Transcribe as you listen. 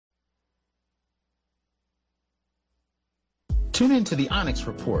Tune in to the Onyx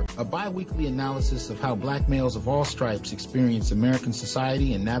Report, a bi-weekly analysis of how black males of all stripes experience American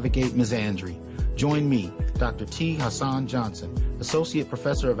society and navigate misandry. Join me, Dr. T. Hassan Johnson, Associate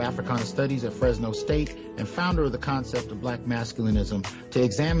Professor of Africana Studies at Fresno State and founder of the concept of black masculinism, to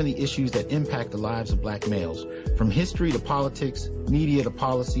examine the issues that impact the lives of black males, from history to politics, media to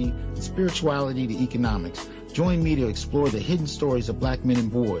policy, and spirituality to economics. Join me to explore the hidden stories of black men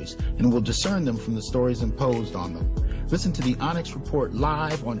and boys, and we'll discern them from the stories imposed on them. Listen to the Onyx Report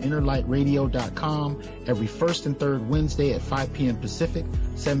live on InnerlightRadio.com every first and third Wednesday at 5 p.m. Pacific,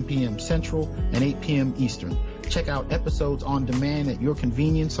 7 p.m. Central, and 8 p.m. Eastern. Check out episodes on demand at your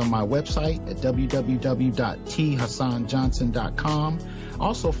convenience on my website at www.thassanjohnson.com.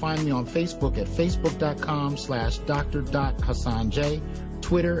 Also find me on Facebook at facebook.com/dr.hassanj,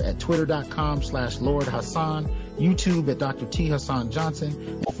 Twitter at twitter.com/Lord Hassan, YouTube at Dr. T. Hassan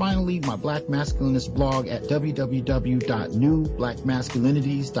Johnson, and finally my Black Masculinist blog at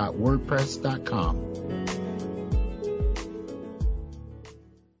www.newblackmasculinities.wordpress.com.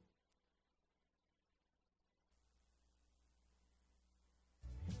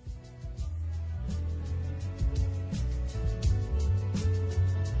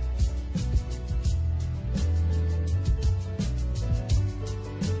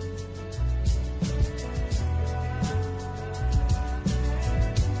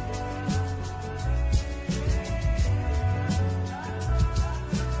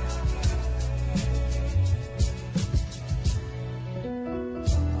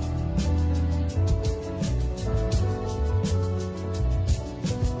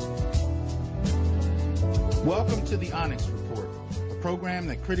 Welcome to the Onyx Report, a program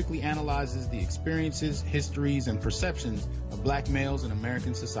that critically analyzes the experiences, histories, and perceptions of black males in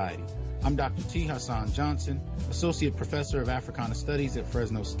American society. I'm Dr. T. Hassan Johnson, Associate Professor of Africana Studies at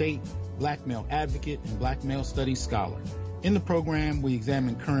Fresno State, black male advocate, and black male studies scholar. In the program, we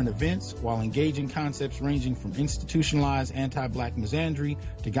examine current events while engaging concepts ranging from institutionalized anti-black misandry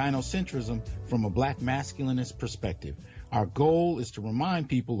to gynocentrism from a black masculinist perspective. Our goal is to remind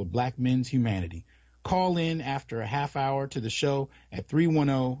people of black men's humanity. Call in after a half hour to the show at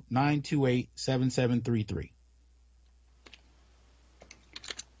 310-928-7733.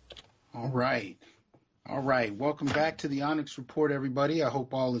 All right. Welcome back to the Onyx Report, everybody. I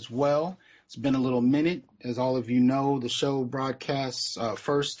hope all is well. It's been a little minute. As all of you know, the show broadcasts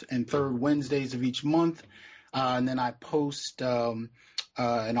first and third Wednesdays of each month. And then I post an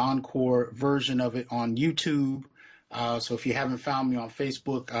encore version of it on YouTube. So if you haven't found me on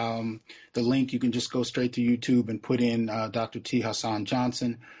Facebook, the link, you can just go straight to YouTube and put in Dr. T. Hassan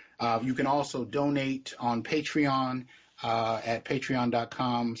Johnson. You can also donate on Patreon at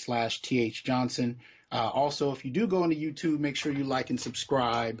patreon.com/thjohnson. Also, if you do go into YouTube, make sure you like and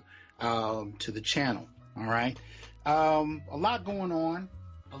subscribe to the channel. All right. A lot going on.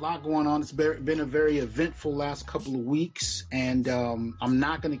 It's been a very eventful last couple of weeks, and I'm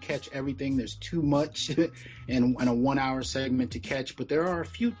not going to catch everything. There's too much in a 1 hour segment to catch, but there are a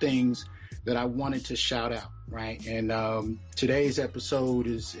few things that I wanted to shout out, right? And today's episode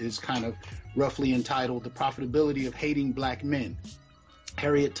is kind of roughly entitled The Profitability of Hating Black Men.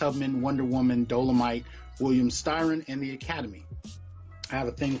 Harriet Tubman, Wonder Woman, Dolomite, William Styron, and the Academy. I have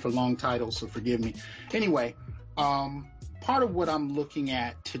a thing for long titles, so forgive me. Anyway, part of what I'm looking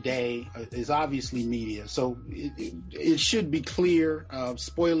at today is obviously media. So it should be clear.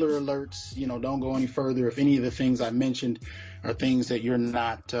 Spoiler alerts, don't go any further if any of the things I mentioned are things that you're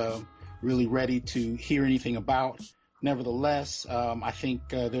not really ready to hear anything about. Nevertheless, I think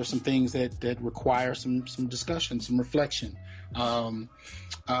there's some things that require some discussion, some reflection.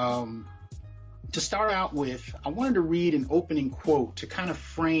 To start out with, I wanted to read an opening quote to kind of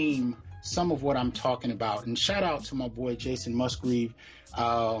frame some of what I'm talking about. And shout out to my boy Jason Musgrave,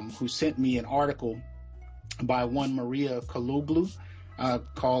 who sent me an article by one Maria Kaloglu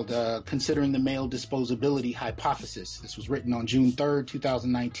called Considering the Male Disposability Hypothesis. This was written on June 3rd,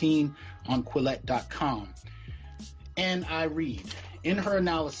 2019 on Quillette.com. And I read, in her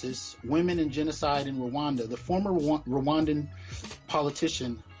analysis, Women and Genocide in Rwanda, the former Rwandan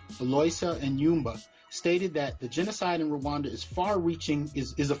politician Aloysia Enyumba stated that the genocide in Rwanda is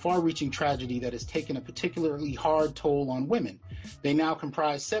a far-reaching tragedy that has taken a particularly hard toll on women. They now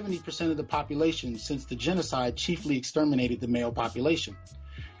comprise 70% of the population since the genocide chiefly exterminated the male population.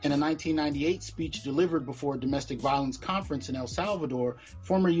 In a 1998 speech delivered before a domestic violence conference in El Salvador,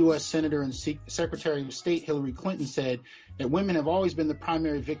 former U.S. Senator and Secretary of State Hillary Clinton said that women have always been the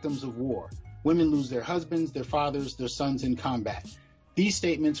primary victims of war. Women lose their husbands, their fathers, their sons in combat. These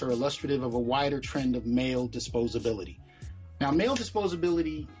statements are illustrative of a wider trend of male disposability. Now, male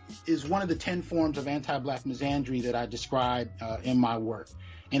disposability is one of the 10 forms of anti-black misandry that I describe in my work.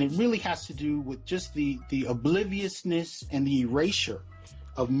 And it really has to do with just the obliviousness and the erasure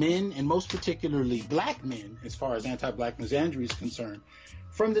of men, and most particularly black men, as far as anti-black misandry is concerned,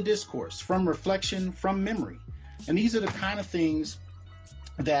 from the discourse, from reflection, from memory. And these are the kind of things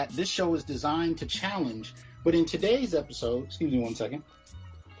that this show is designed to challenge. But in today's episode, excuse me one second.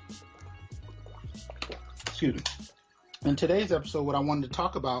 Excuse me. In today's episode, what I wanted to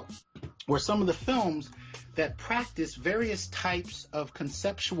talk about were some of the films that practice various types of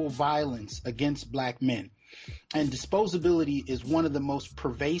conceptual violence against black men. And disposability is one of the most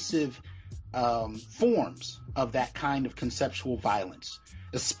pervasive forms of that kind of conceptual violence,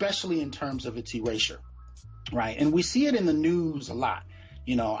 especially in terms of its erasure, right? And we see it in the news a lot.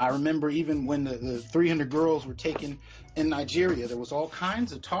 You know, I remember even when the 300 girls were taken in Nigeria, there was all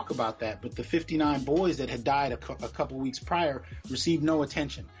kinds of talk about that, but the 59 boys that had died a couple weeks prior received no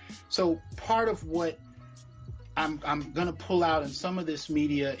attention. So part of what I'm going to pull out in some of this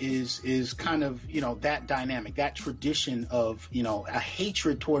media is kind of, you know, that dynamic, that tradition of, you know, a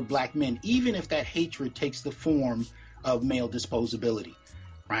hatred toward black men, even if that hatred takes the form of male disposability,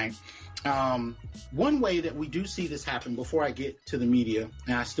 right? One way that we do see this happen before I get to the media,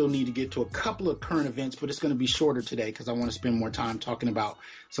 and I still need to get to a couple of current events, but it's going to be shorter today because I want to spend more time talking about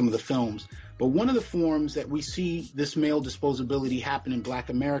some of the films. But one of the forms that we see this male disposability happen in black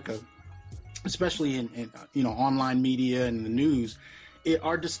America, especially in you know, online media and the news,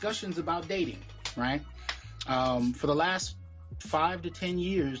 are discussions about dating, right? For the last 5 to 10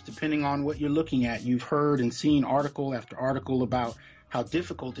 years, depending on what you're looking at, you've heard and seen article after article about how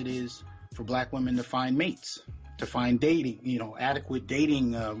difficult it is for black women to find mates, to find dating, you know, adequate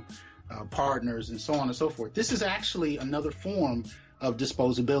dating partners, and so on and so forth. This is actually another form of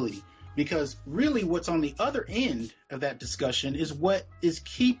disposability, because really what's on the other end of that discussion is what is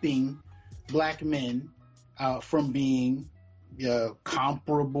keeping black men from being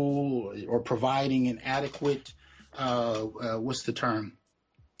comparable or providing an adequate, an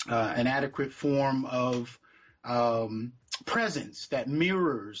adequate form of presence that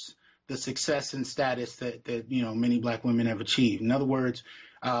mirrors the success and status that you know, many black women have achieved. In other words,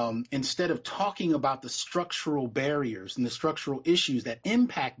 instead of talking about the structural barriers and the structural issues that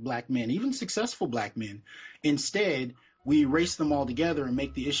impact black men, even successful black men, instead we erase them all together and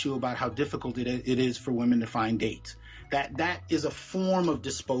make the issue about how difficult it is for women to find dates. That is a form of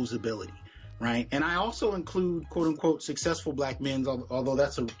disposability, right? And I also include quote unquote successful black men, although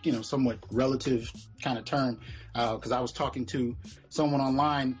that's a, you know, somewhat relative kind of term, because I was talking to someone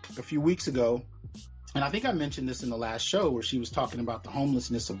online a few weeks ago, and I think I mentioned this in the last show, where she was talking about the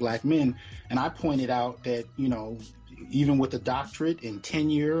homelessness of black men, and I pointed out that, you know, even with a doctorate and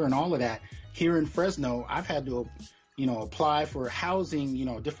tenure and all of that, here in Fresno, I've had to, you know, apply for housing, you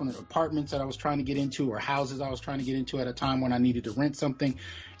know, different apartments that I was trying to get into, or houses I was trying to get into at a time when I needed to rent something.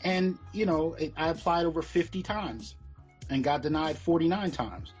 And, you know, I applied over 50 times and got denied 49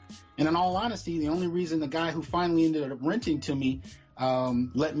 times. And in all honesty, the only reason the guy who finally ended up renting to me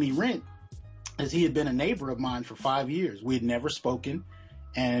let me rent is he had been a neighbor of mine for 5 years. We had never spoken.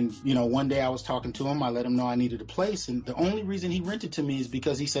 And, you know, one day I was talking to him. I let him know I needed a place. And the only reason he rented to me is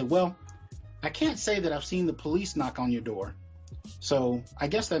because he said, well, I can't say that I've seen the police knock on your door, so I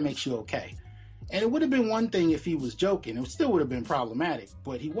guess that makes you okay. And it would have been one thing if he was joking. It still would have been problematic,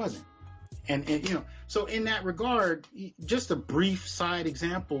 but he wasn't. And you know, so in that regard, just a brief side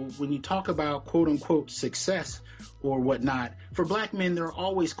example, when you talk about quote unquote success or whatnot, for black men, there are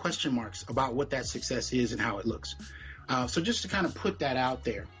always question marks about what that success is and how it looks. So just to kind of put that out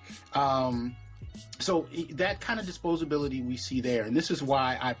there. So that kind of disposability we see there. And this is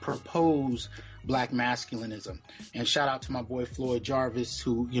why I propose black masculinism. And shout out to my boy Floyd Jarvis,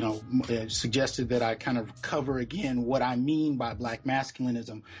 who, you know, suggested that I kind of cover again what I mean by black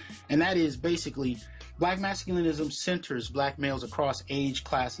masculinism. And that is basically black masculinism centers black males across age,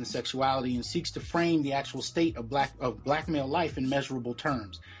 class, and sexuality, and seeks to frame the actual state of black male life in measurable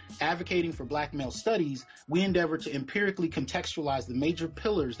terms. Advocating for black male studies, we endeavor to empirically contextualize the major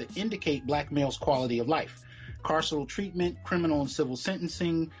pillars that indicate black males' quality of life: carceral treatment, criminal and civil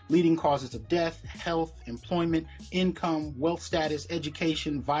sentencing, leading causes of death, health, employment, income, wealth status,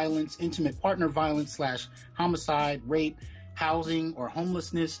 education, violence, intimate partner violence / homicide, rape, housing or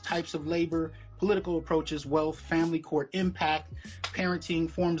homelessness, types of labor, political approaches, wealth, family court impact, parenting,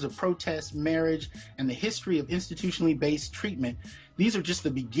 forms of protest, marriage, and the history of institutionally based treatment. These are just the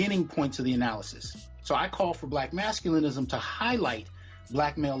beginning points of the analysis. So I call for black masculinism to highlight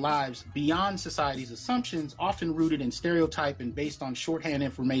black male lives beyond society's assumptions, often rooted in stereotype and based on shorthand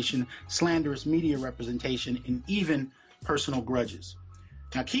information, slanderous media representation, and even personal grudges.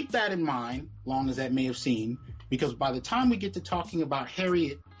 Now, keep that in mind, long as that may have seemed, because by the time we get to talking about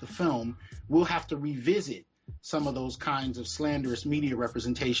Harriet, the film, we'll have to revisit some of those kinds of slanderous media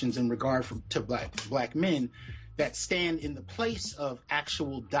representations in regard to black men that stand in the place of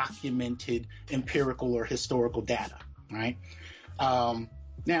actual documented empirical or historical data, right?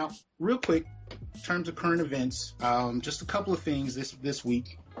 Now, real quick, in terms of current events, just a couple of things this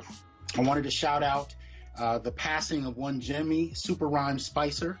week. I wanted to shout out the passing of one Jimmy Super Rhyme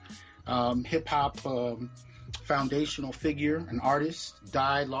Spicer, hip-hop foundational figure, an artist,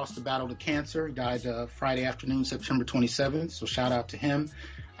 lost the battle to cancer. He died Friday afternoon, September 27th, so shout out to him.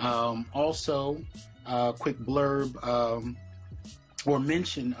 Also, quick blurb or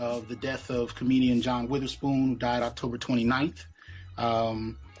mention of the death of comedian John Witherspoon, who died October 29th.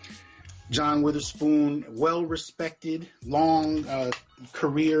 John Witherspoon, well-respected, long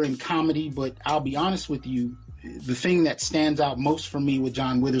career in comedy, but I'll be honest with you, the thing that stands out most for me with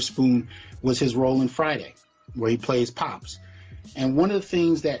John Witherspoon was his role in Friday, where he plays Pops. And one of the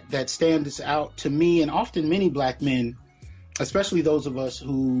things that stands out to me, and often many black men, especially those of us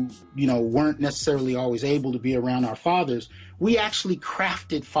who, weren't necessarily always able to be around our fathers, we actually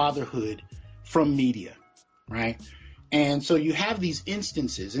crafted fatherhood from media, right? And so you have these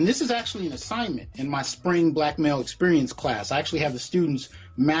instances, and this is actually an assignment in my spring Black Male Experience class. I actually have the students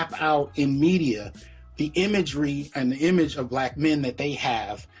map out in media the imagery and the image of black men that they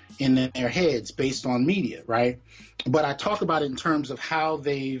have in their heads based on media, right? But I talk about it in terms of how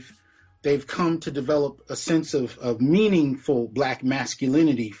they've come to develop a sense of meaningful black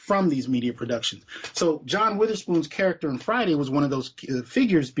masculinity from these media productions. So John Witherspoon's character in Friday was one of those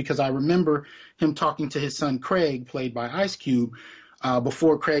figures, because I remember him talking to his son Craig, played by Ice Cube,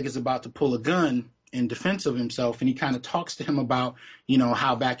 before Craig is about to pull a gun in defense of himself. And he kind of talks to him about,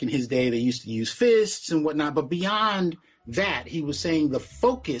 how back in his day they used to use fists and whatnot. But beyond that, he was saying the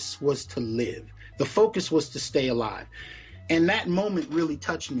focus was to live. The focus was to stay alive. And that moment really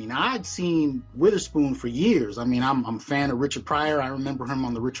touched me. Now, I'd seen Witherspoon for years. I mean, I'm a fan of Richard Pryor. I remember him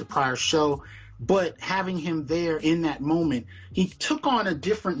on the Richard Pryor show. But having him there in that moment, he took on a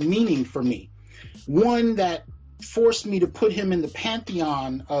different meaning for me. One that forced me to put him in the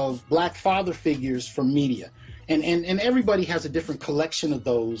pantheon of black father figures from media. And everybody has a different collection of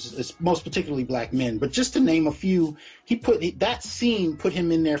those, most particularly black men. But just to name a few, that scene put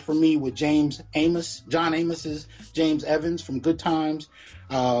him in there for me with John Amos's James Evans from Good Times,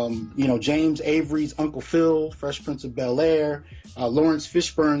 James Avery's Uncle Phil, Fresh Prince of Bel-Air, Lawrence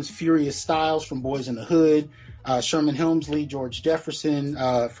Fishburne's Furious Styles from Boys in the Hood, Sherman Hemsley, George Jefferson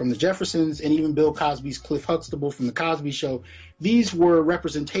from the Jeffersons, and even Bill Cosby's Cliff Huxtable from the Cosby Show. These were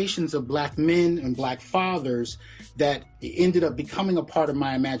representations of black men and black fathers that ended up becoming a part of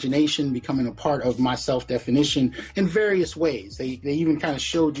my imagination, becoming a part of my self-definition in various ways. They even kind of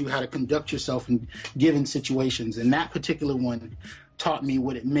showed you how to conduct yourself in given situations. And that particular one taught me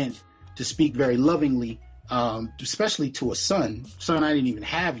what it meant to speak very lovingly, especially to a son I didn't even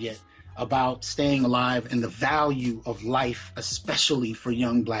have yet, about staying alive and the value of life, especially for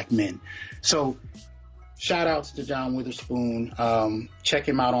young black men. So shout outs to John Witherspoon. Check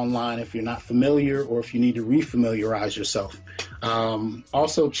him out online if you're not familiar, or if you need to refamiliarize yourself.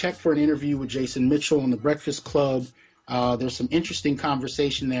 Also check for an interview with Jason Mitchell on the Breakfast Club. There's some interesting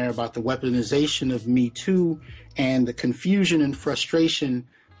conversation there about the weaponization of Me Too and the confusion and frustration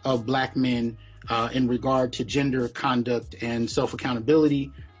of black men in regard to gender, conduct, and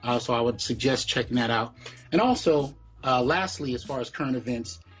self-accountability. So I would suggest checking that out. And also, lastly, as far as current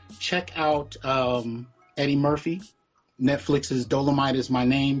events, check out Eddie Murphy, Netflix's Dolomite Is My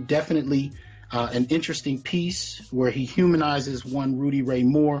Name. Definitely an interesting piece where he humanizes one Rudy Ray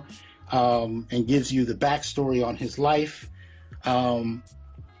Moore and gives you the backstory on his life. And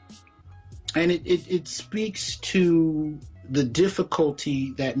it speaks to the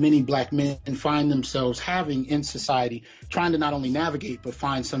difficulty that many black men find themselves having in society, trying to not only navigate, but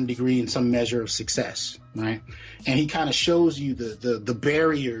find some degree and some measure of success, right? And he kind of shows you the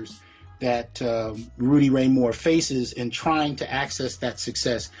barriers that Rudy Ray Moore faces in trying to access that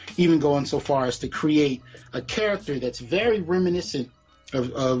success, even going so far as to create a character that's very reminiscent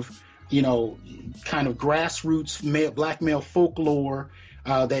of kind of grassroots black male folklore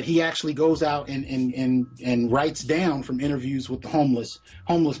that he actually goes out and writes down from interviews with the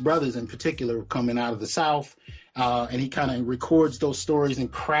homeless brothers in particular coming out of the South. And he kind of records those stories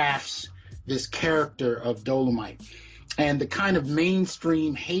and crafts this character of Dolomite. And the kind of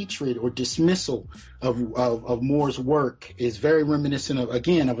mainstream hatred or dismissal of Moore's work is very reminiscent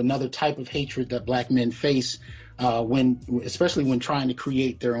of another type of hatred that black men face especially when trying to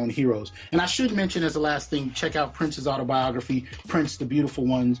create their own heroes. And I should mention as the last thing, check out Prince's autobiography, Prince, The Beautiful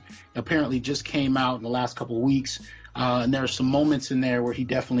Ones. Apparently just came out in the last couple of weeks. And there are some moments in there where he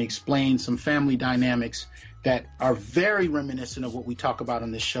definitely explains some family dynamics that are very reminiscent of what we talk about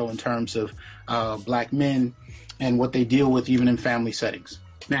on this show in terms of black men and what they deal with even in family settings.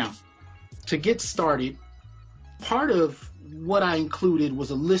 Now, to get started, part of what I included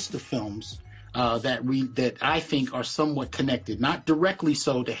was a list of films that I think are somewhat connected, not directly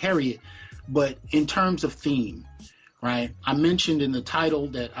so to Harriet, but in terms of theme, right? I mentioned in the title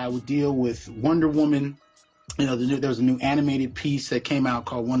that I would deal with Wonder Woman. You know, there's a new animated piece that came out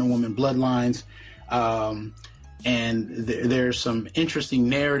called Wonder Woman Bloodlines. And there's some interesting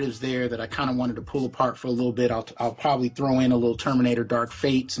narratives there that I kind of wanted to pull apart for a little bit. I'll probably throw in a little Terminator Dark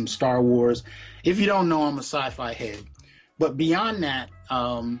Fate, some Star Wars. If you don't know, I'm a sci-fi head. But beyond that,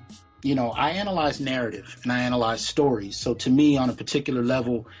 I analyze narrative and I analyze stories. So to me, on a particular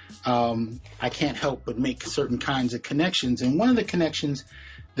level, I can't help but make certain kinds of connections. And one of the connections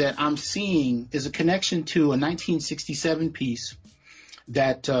that I'm seeing is a connection to a 1967 piece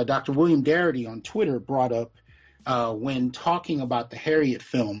that Dr. William Darity on Twitter brought up when talking about the Harriet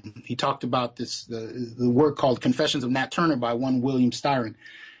film. He talked about the work called Confessions of Nat Turner by one William Styron.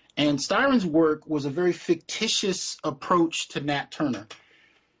 And Styron's work was a very fictitious approach to Nat Turner.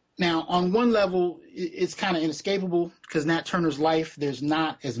 Now, on one level, it's kind of inescapable because Nat Turner's life, there's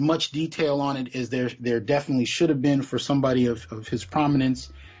not as much detail on it as there definitely should have been for somebody of his prominence.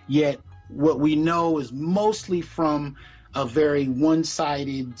 Yet, what we know is mostly from a very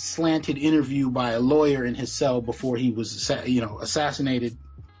one-sided, slanted interview by a lawyer in his cell before he was, assassinated.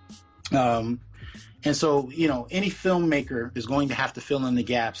 And so, any filmmaker is going to have to fill in the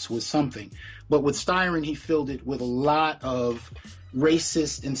gaps with something. But with Styron, he filled it with a lot of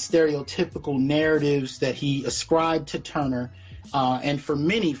racist and stereotypical narratives that he ascribed to Turner. And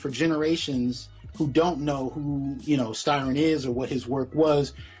for generations who don't know who, Styron is or what his work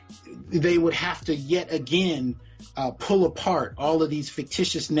was, they would have to yet again pull apart all of these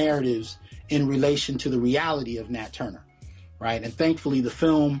fictitious narratives in relation to the reality of Nat Turner. Right. And thankfully, the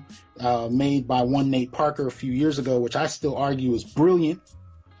film made by one Nate Parker a few years ago, which I still argue is brilliant,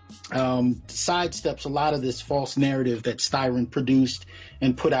 sidesteps a lot of this false narrative that Styron produced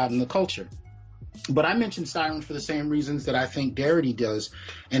and put out in the culture. But I mentioned Styron for the same reasons that I think Darity does,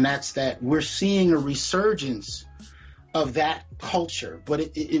 and that's that we're seeing a resurgence of that culture,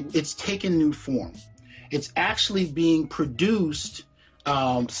 but it's taken new form. It's actually being produced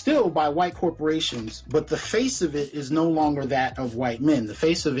still by white corporations, but the face of it is no longer that of white men. The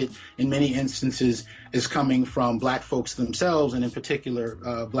face of it, in many instances, is coming from black folks themselves, and in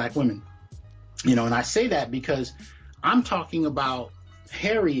particular, black women. And I say that because I'm talking about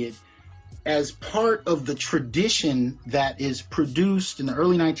Harriet as part of the tradition that is produced in the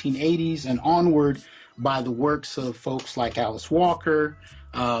early 1980s and onward by the works of folks like Alice Walker,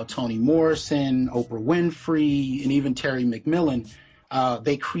 Toni Morrison, Oprah Winfrey, and even Terry McMillan.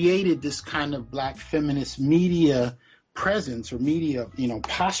 They created this kind of black feminist media presence or media,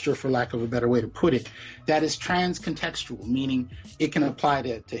 posture, for lack of a better way to put it, that is trans-contextual, meaning it can apply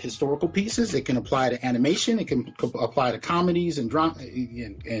to historical pieces, it can apply to animation, it can apply to comedies and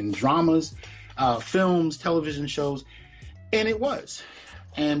dramas, films, television shows, and it was.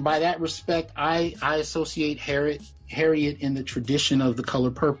 And by that respect, I associate Harriet in the tradition of the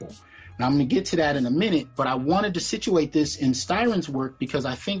color purple. Now, I'm going to get to that in a minute, but I wanted to situate this in Styron's work because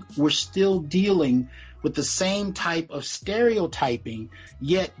I think we're still dealing with the same type of stereotyping,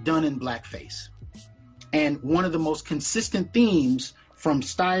 yet done in blackface. And one of the most consistent themes from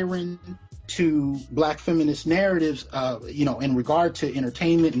Styron to black feminist narratives, in regard to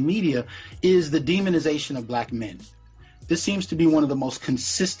entertainment and media, is the demonization of black men. This seems to be one of the most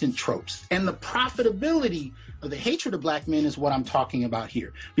consistent tropes. And the profitability of the hatred of black men is what I'm talking about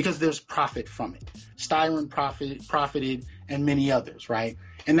here, because there's profit from it. Styron profited, and many others, right?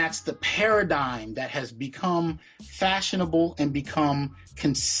 And that's the paradigm that has become fashionable and become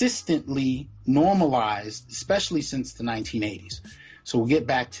consistently normalized, especially since the 1980s. So we'll get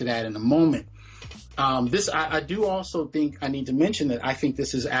back to that in a moment. I do also think I need to mention that I think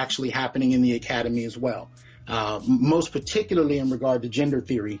this is actually happening in the academy as well. Most particularly in regard to gender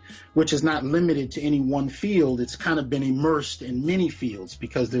theory, which is not limited to any one field. It's kind of been immersed in many fields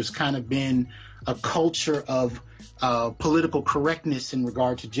because there's kind of been a culture of political correctness in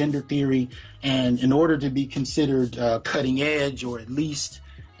regard to gender theory. And in order to be considered cutting edge or at least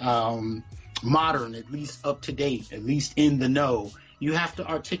modern, at least up to date, at least in the know, you have to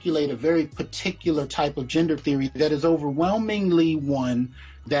articulate a very particular type of gender theory that is overwhelmingly one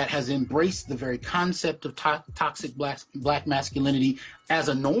that has embraced the very concept of toxic black masculinity as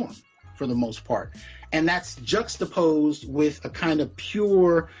a norm for the most part. And that's juxtaposed with a kind of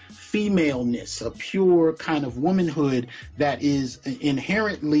pure femaleness, a pure kind of womanhood that is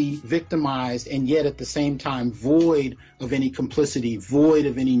inherently victimized and yet at the same time void of any complicity, void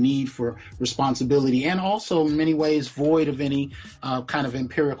of any need for responsibility, and also in many ways void of any kind of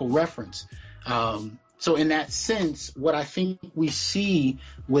empirical reference. So in that sense, what I think we see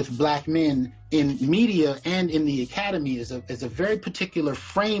with black men in media and in the academy is a very particular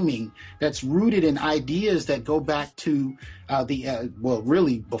framing that's rooted in ideas that go back to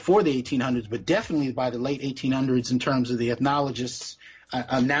really before the 1800s, but definitely by the late 1800s in terms of the ethnologists'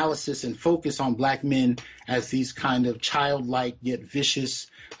 analysis and focus on black men as these kind of childlike yet vicious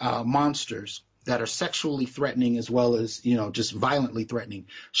monsters that are sexually threatening as well as, just violently threatening.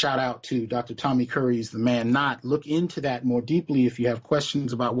 Shout out to Dr. Tommy Curry's The Man Not. Look into that more deeply if you have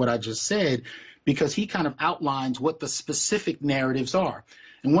questions about what I just said, because he kind of outlines what the specific narratives are.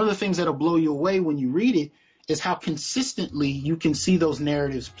 And one of the things that'll blow you away when you read it is how consistently you can see those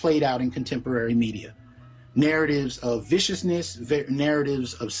narratives played out in contemporary media. Narratives of viciousness,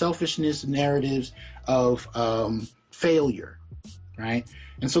 narratives of selfishness, narratives of failure, right?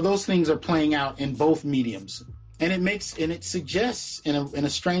 And so those things are playing out in both mediums. And it suggests in a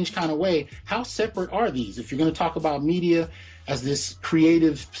strange kind of way, how separate are these? If you're going to talk about media as this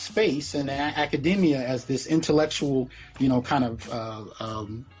creative space and academia as this intellectual, kind of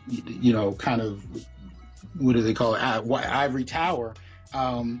what do they call it? Ivory tower.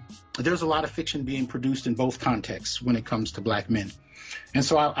 There's a lot of fiction being produced in both contexts when it comes to black men. And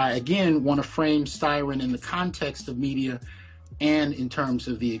so I again want to frame Styron in the context of media and in terms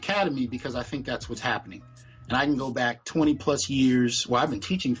of the academy, because I think that's what's happening. And I can go back 20 plus years. Well, I've been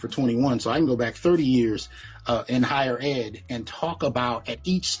teaching for 21, so I can go back 30 years in higher ed and talk about at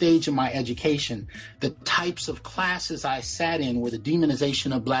each stage of my education, the types of classes I sat in where the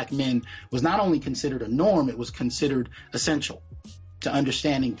demonization of black men was not only considered a norm, it was considered essential to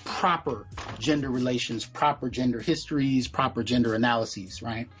understanding proper gender relations, proper gender histories, proper gender analyses,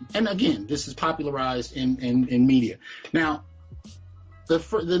 right? And again, this is popularized in media. Now,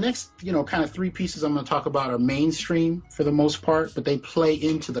 the next, kind of three pieces I'm going to talk about are mainstream for the most part, but they play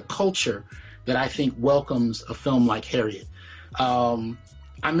into the culture that I think welcomes a film like Harriet.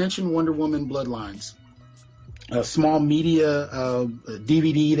 I mentioned Wonder Woman Bloodlines, a small media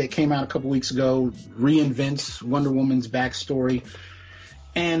DVD that came out a couple weeks ago, reinvents Wonder Woman's backstory.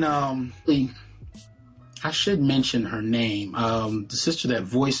 And I should mention her name. The sister that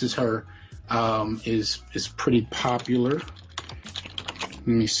voices her is pretty popular. Let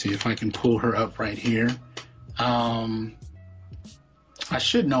me see if I can pull her up right here. I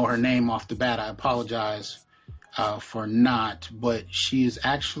should know her name off the bat. I apologize for not, but she is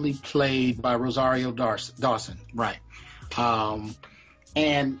actually played by Rosario Dawson, right?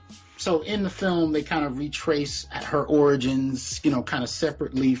 And so in the film, they kind of retrace her origins, kind of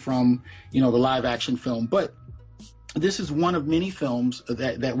separately from, the live action film. But this is one of many films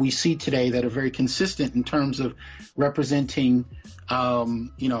that we see today that are very consistent in terms of representing,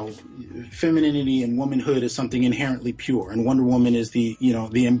 femininity and womanhood as something inherently pure. And Wonder Woman is the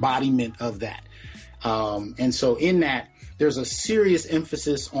embodiment of that. And so in that, there's a serious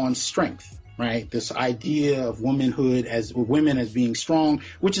emphasis on strength, right? This idea of women as being strong,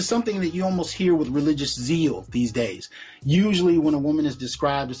 which is something that you almost hear with religious zeal these days. Usually when a woman is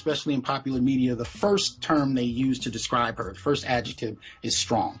described, especially in popular media, the first term they use to describe her, the first adjective, is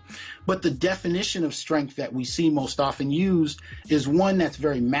strong. But the definition of strength that we see most often used is one that's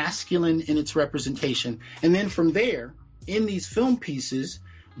very masculine in its representation. And then from there, in these film pieces,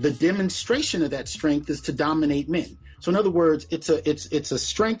 the demonstration of that strength is to dominate men. So in other words, it's a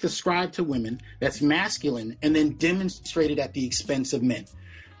strength ascribed to women that's masculine and then demonstrated at the expense of men.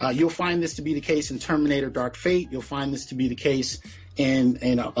 You'll find this to be the case in Terminator Dark Fate. You'll find this to be the case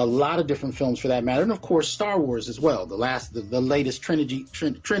in a lot of different films for that matter. And of course, Star Wars as well. The latest Trinity,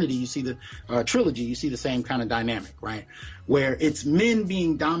 you see the trilogy, you see the same kind of dynamic, right? Where it's men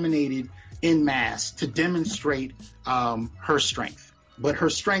being dominated en masse to demonstrate her strength. But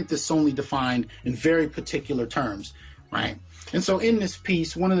her strength is solely defined in very particular terms, right? And so in this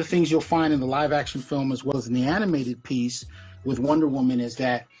piece, one of the things you'll find in the live action film as well as in the animated piece with Wonder Woman is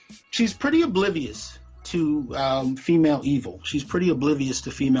that she's pretty oblivious to female evil. She's pretty oblivious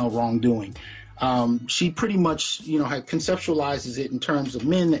to female wrongdoing. She pretty much, conceptualizes it in terms of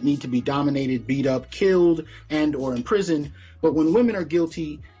men that need to be dominated, beat up, killed, and or imprisoned. But when women are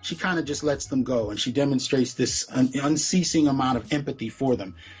guilty, she kind of just lets them go, and she demonstrates this unceasing amount of empathy for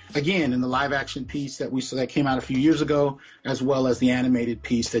them. Again, in the live action piece that came out a few years ago, as well as the animated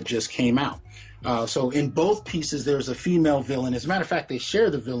piece that just came out. So in both pieces, there's a female villain. As a matter of fact, they share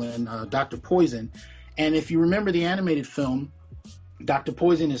the villain, Dr. Poison. And if you remember the animated film, Dr.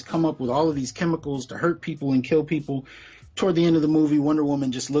 Poison has come up with all of these chemicals to hurt people and kill people. Toward the end of the movie, Wonder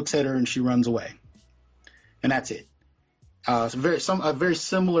Woman just looks at her and she runs away. And that's it. A very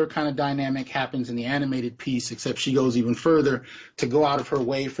similar kind of dynamic happens in the animated piece, except she goes even further to go out of her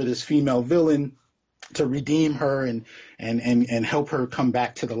way for this female villain to redeem her and help her come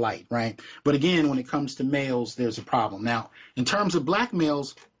back to the light, right? But again, when it comes to males, there's a problem. Now, in terms of black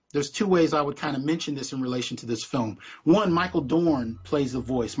males, there's two ways I would kind of mention this in relation to this film. One, Michael Dorn plays the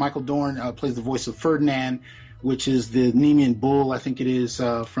voice. Michael Dorn plays the voice of Ferdinand, which is the Nemean bull, I think it is,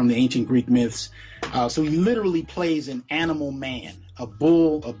 from the ancient Greek myths. So he literally plays an animal man, a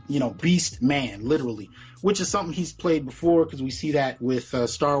bull, beast man, literally, which is something he's played before, because we see that with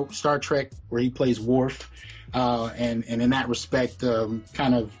Star Trek, where he plays Worf, and in that respect,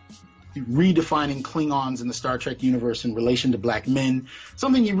 kind of redefining Klingons in the Star Trek universe in relation to black men,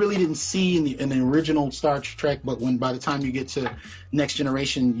 something you really didn't see in the original Star Trek, but by the time you get to Next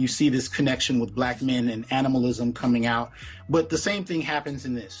Generation, you see this connection with black men and animalism coming out. But the same thing happens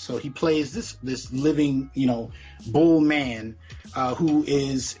in this. So he plays this living, bull man who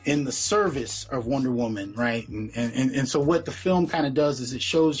is in the service of Wonder Woman, right? And so what the film kind of does is it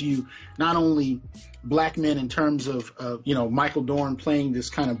shows you not only black men in terms of, Michael Dorn playing this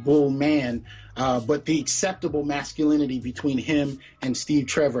kind of bull man, but the acceptable masculinity between him and Steve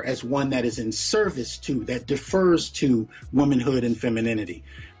Trevor as one that is in service to, that defers to womanhood and femininity,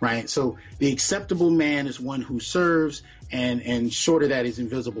 right? So the acceptable man is one who serves, and short of that is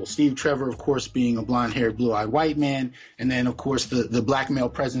invisible. Steve Trevor, of course, being a blonde-haired, blue-eyed white man, and then, of course, the black male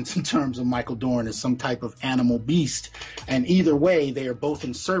presence in terms of Michael Dorn is some type of animal beast. And either way, they are both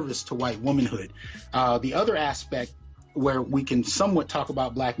in service to white womanhood. The other aspect where we can somewhat talk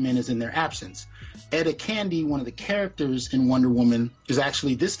about black men is in their absence. Etta Candy, one of the characters in Wonder Woman, is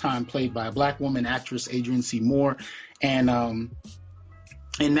actually this time played by a black woman actress, Adrienne C. Moore. And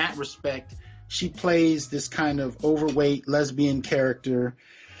in that respect, she plays this kind of overweight lesbian character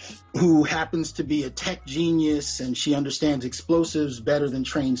who happens to be a tech genius, and she understands explosives better than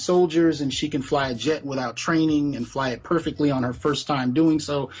trained soldiers, and she can fly a jet without training and fly it perfectly on her first time doing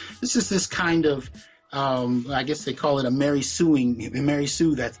so. This is this kind of, I guess they call it a Mary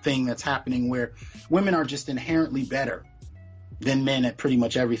Sue, that thing that's happening where women are just inherently better than men at pretty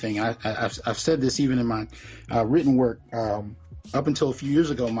much everything. I've said this even in my written work. Up until a few years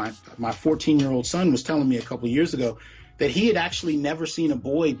ago, my 14-year-old son was telling me a couple years ago that he had actually never seen a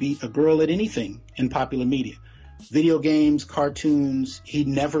boy beat a girl at anything in popular media. Video games, cartoons, he'd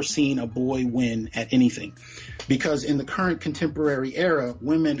never seen a boy win at anything. Because in the current contemporary era,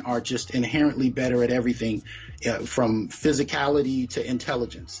 women are just inherently better at everything, from physicality to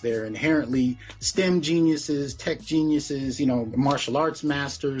intelligence. They're inherently STEM geniuses, tech geniuses, martial arts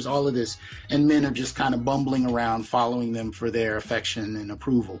masters, all of this. And men are just kind of bumbling around, following them for their affection and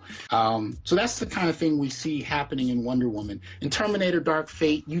approval. So that's the kind of thing we see happening in Wonder Woman. In Terminator Dark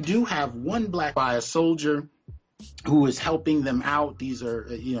Fate, you do have one black by a soldier who is helping them out. These are,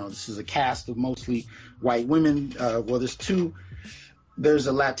 this is a cast of mostly white women. There's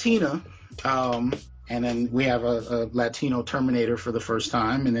a Latina, and then we have a Latino Terminator for the first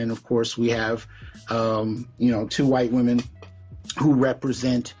time. And then, of course, we have, two white women who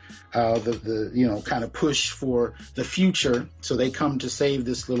represent the kind of push for the future. So they come to save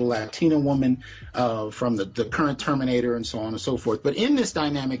this little Latina woman from the current Terminator and so on and so forth. But in this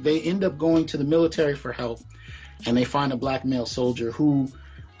dynamic, they end up going to the military for help. And they find a black male soldier who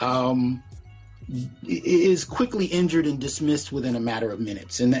is quickly injured and dismissed within a matter of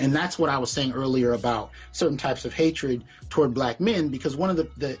minutes. And that's what I was saying earlier about certain types of hatred toward black men, because one of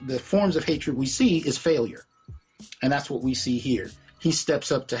the forms of hatred we see is failure. And that's what we see here. He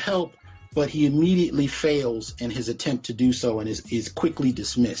steps up to help, but he immediately fails in his attempt to do so and is quickly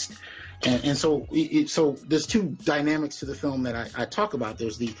dismissed. And so there's two dynamics to the film that I talk about.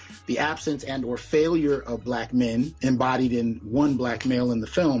 There's the absence and or failure of black men embodied in one black male in the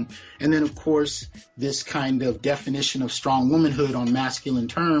film. And then, of course, this kind of definition of strong womanhood on masculine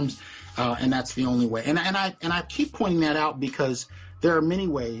terms. And that's the only way. And I keep pointing that out because there are many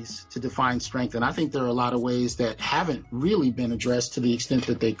ways to define strength. And I think there are a lot of ways that haven't really been addressed to the extent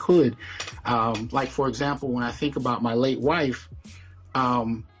that they could. Like, for example, when I think about my late wife,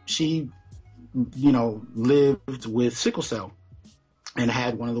 she lived with sickle cell and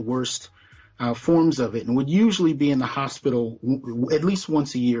had one of the worst forms of it, and would usually be in the hospital at least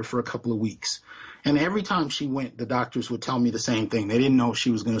once a year for a couple of weeks. And every time she went, the doctors would tell me the same thing. They didn't know if she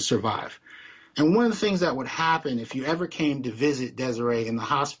was going to survive. And one of the things that would happen if you ever came to visit Desiree in the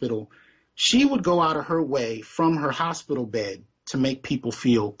hospital, she would go out of her way from her hospital bed to make people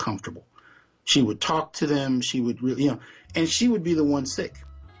feel comfortable. She would talk to them. She would really, and she would be the one sick.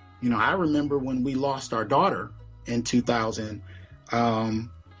 I remember when we lost our daughter in 2000,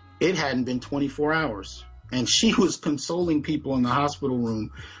 it hadn't been 24 hours. And she was consoling people in the hospital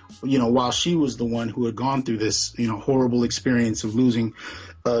room, while she was the one who had gone through this, horrible experience of losing,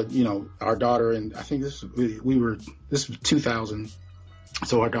 our daughter. And I think this was 2000.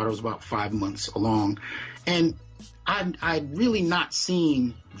 So our daughter was about 5 months along. And I'd really not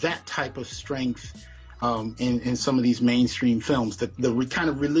seen that type of strength in some of these mainstream films. The kind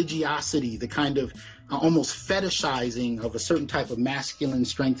of religiosity, the kind of almost fetishizing of a certain type of masculine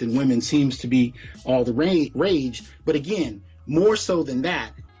strength in women seems to be all the rage. But again, more so than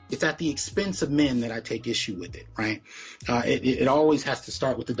that, it's at the expense of men that I take issue with it, right? It always has to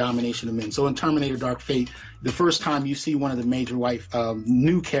start with the domination of men. So in Terminator Dark Fate, the first time you see one of the major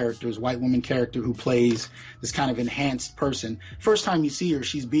new characters, white woman character who plays this kind of enhanced person, first time you see her,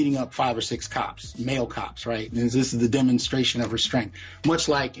 she's beating up 5 or 6 cops, male cops, right? And this is the demonstration of her strength, much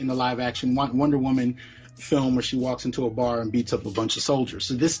like in the live action Wonder Woman film where she walks into a bar and beats up a bunch of soldiers.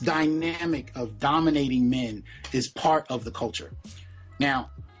 So this dynamic of dominating men is part of the culture. Now,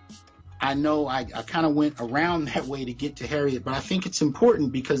 I know I kind of went around that way to get to Harriet, but I think it's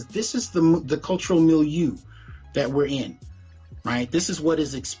important because this is the cultural milieu that we're in, right? This is what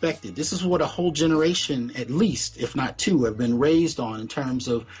is expected. This is what a whole generation, at least, if not two, have been raised on in terms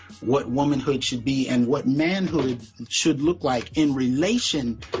of what womanhood should be and what manhood should look like in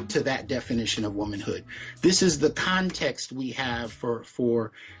relation to that definition of womanhood. This is the context we have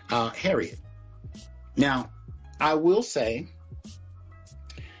for Harriet. Now, I will say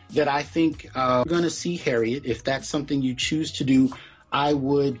that I think we're going to see Harriet. If that's something you choose to do, I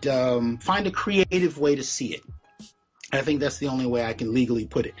would find a creative way to see it. I think that's the only way I can legally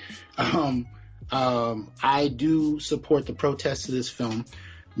put it. I do support the protests of this film,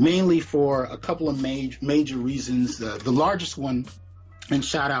 mainly for a couple of major reasons. The largest one, and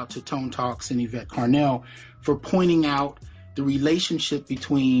shout out to Tone Talks and Yvette Carnell for pointing out the relationship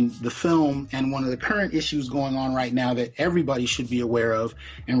between the film and one of the current issues going on right now that everybody should be aware of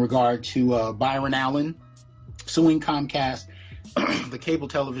in regard to Byron Allen suing Comcast, the cable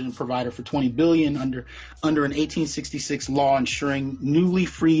television provider, for $20 billion under an 1866 law ensuring newly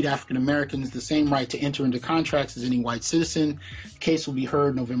freed African Americans the same right to enter into contracts as any white citizen. The case will be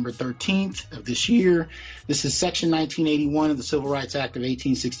heard November 13th of this year. This is Section 1981 of the Civil Rights Act of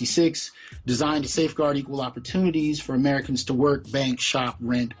 1866, designed to safeguard equal opportunities for Americans to work, bank, shop,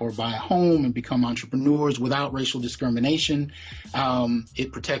 rent, or buy a home and become entrepreneurs without racial discrimination.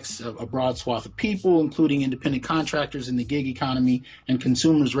 It protects a broad swath of people, including independent contractors in the gig economy and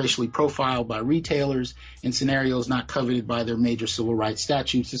consumers racially profiled by retailers in scenarios not coveted by their major civil rights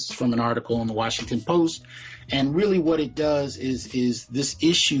statutes. This is from an article in the Washington Post. And really what it does is this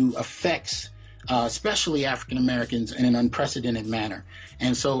issue affects especially African Americans in an unprecedented manner.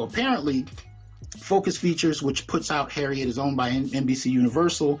 And so apparently Focus Features, which puts out Harriet, is owned by NBC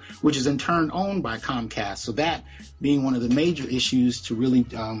Universal, which is in turn owned by Comcast. So that being one of the major issues to really,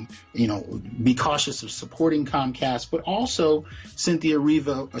 be cautious of supporting Comcast, but also Cynthia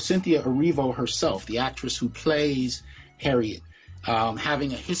Erivo herself, the actress who plays Harriet,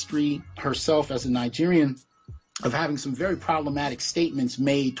 having a history herself as a Nigerian of having some very problematic statements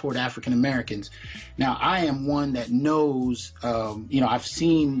made toward African Americans. Now, I am one that knows, I've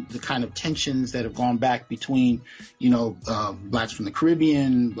seen the kind of tensions that have gone back between, blacks from the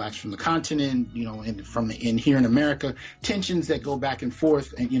Caribbean, blacks from the continent, and here in America, tensions that go back and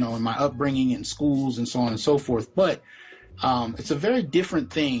forth, and, in my upbringing in schools and so on and so forth. But it's a very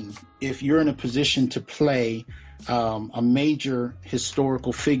different thing if you're in a position to play a major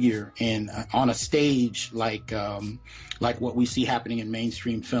historical figure on a stage like what we see happening in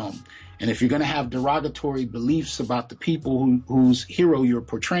mainstream film. And if you're going to have derogatory beliefs about the people whose hero you're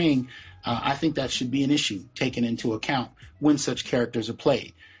portraying, I think that should be an issue taken into account when such characters are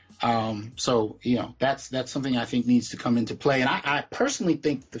played. So that's something I think needs to come into play. And I personally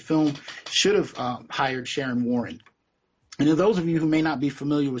think the film should have hired Sharon Warren. And to those of you who may not be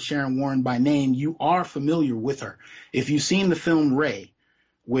familiar with Sharon Warren by name, you are familiar with her. If you've seen the film Ray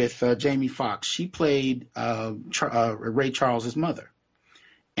with Jamie Foxx, she played Ray Charles's mother.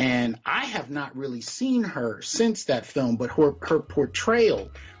 And I have not really seen her since that film, but her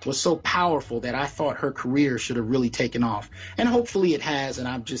portrayal was so powerful that I thought her career should have really taken off. And hopefully it has, and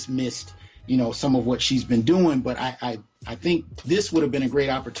I've just missed, some of what she's been doing. But I think this would have been a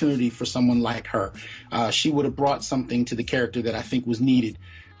great opportunity for someone like her. She would have brought something to the character that I think was needed,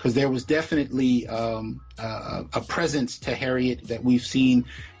 because there was definitely a presence to Harriet that we've seen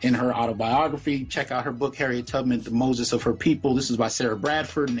in her autobiography. Check out her book, Harriet Tubman, The Moses of Her People. This is by Sarah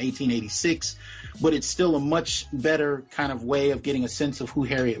Bradford in 1886, but it's still a much better kind of way of getting a sense of who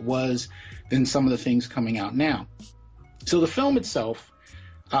Harriet was than some of the things coming out now. So the film itself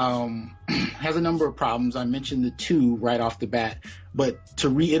has a number of problems. I mentioned the two right off the bat, but to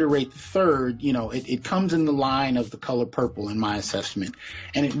reiterate the third, it comes in the line of The Color Purple in my assessment.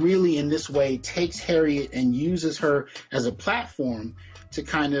 And it really, in this way, takes Harriet and uses her as a platform to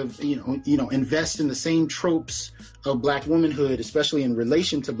kind of, invest in the same tropes of Black womanhood, especially in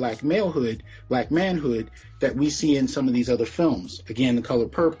relation to Black malehood, Black manhood, that we see in some of these other films. Again, The Color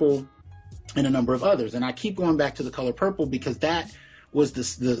Purple and a number of others. And I keep going back to The Color Purple because that was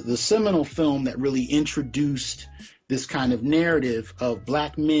the seminal film that really introduced this kind of narrative of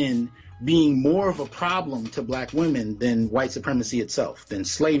Black men being more of a problem to Black women than white supremacy itself, than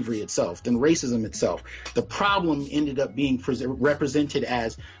slavery itself, than racism itself. The problem ended up being represented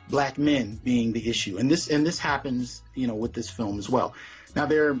as Black men being the issue, and this happens, with this film as well. Now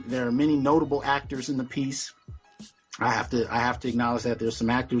there are many notable actors in the piece. I have to acknowledge that there's some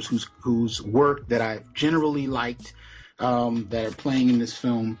actors whose work that I've generally liked, that are playing in this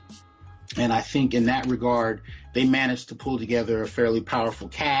film. And I think in that regard, they managed to pull together a fairly powerful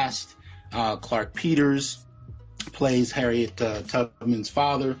cast. Clark Peters plays Harriet Tubman's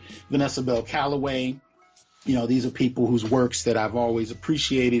father. Vanessa Bell Calloway. These are people whose works that I've always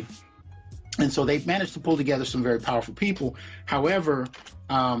appreciated. And so they've managed to pull together some very powerful people. However,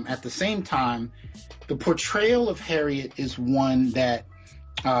 at the same time, the portrayal of Harriet is one that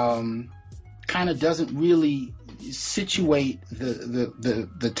kind of doesn't really situate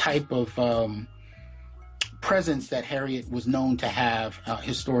the type of presence that Harriet was known to have,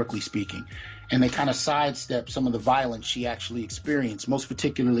 historically speaking. And they kind of sidestep some of the violence she actually experienced, most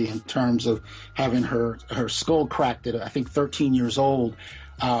particularly in terms of having her skull cracked at, I think, 13 years old,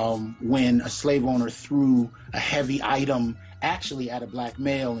 when a slave owner threw a heavy item actually at a Black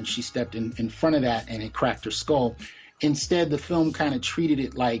male, and she stepped in front of that and it cracked her skull. Instead, the film kind of treated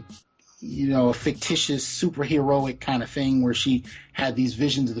it like, a fictitious superheroic kind of thing where she had these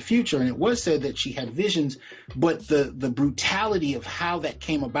visions of the future. And it was said that she had visions, but the brutality of how that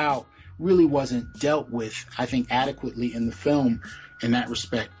came about really wasn't dealt with, I think, adequately in the film in that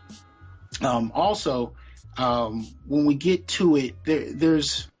respect. Also, when we get to it,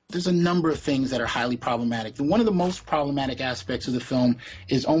 there's a number of things that are highly problematic. And one of the most problematic aspects of the film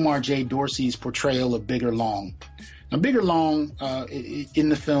is Omar J. Dorsey's portrayal of Bigger Long. Now, Bigger Long in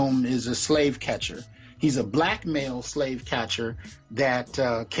the film is a slave catcher. He's a Black male slave catcher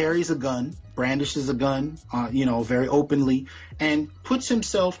that carries a gun, brandishes a gun, very openly, and puts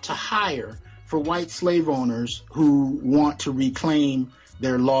himself to hire for white slave owners who want to reclaim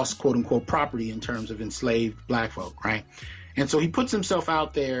their lost, quote unquote, property in terms of enslaved Black folk, right? And so he puts himself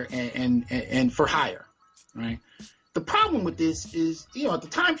out there and for hire, right? The problem with this is, at the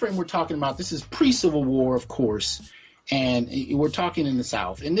time frame we're talking about, this is pre-Civil War, of course, and we're talking in the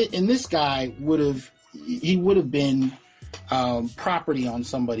South. And this guy would have been property on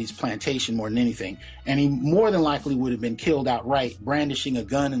somebody's plantation more than anything. And he more than likely would have been killed outright brandishing a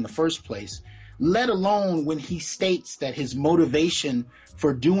gun in the first place, let alone when he states that his motivation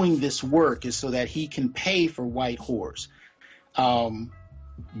for doing this work is so that he can pay for white whores.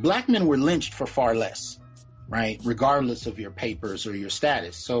 Black men were lynched for far less, right? Regardless of your papers or your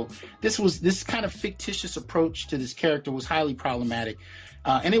status. So this kind of fictitious approach to this character was highly problematic.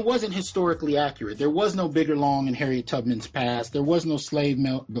 And it wasn't historically accurate. There was no Bigger Long in Harriet Tubman's past. There was no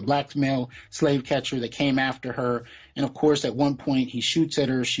the Black male slave catcher that came after her. And of course, at one point he shoots at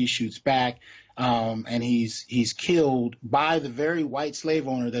her, she shoots back. And he's killed by the very white slave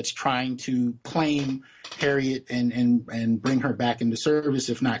owner that's trying to claim Harriet and bring her back into service,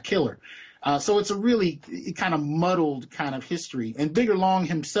 if not kill her. So it's a really kind of muddled kind of history. And Bigger Long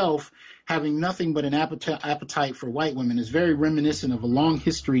himself, having nothing but an appetite for white women, is very reminiscent of a long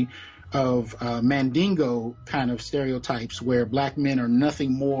history of Mandingo kind of stereotypes where Black men are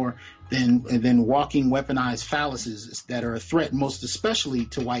nothing more than walking weaponized phalluses that are a threat, most especially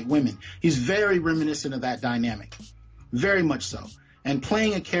to white women. He's very reminiscent of that dynamic, very much so. And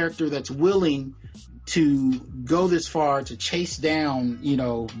playing a character that's willing to go this far to chase down,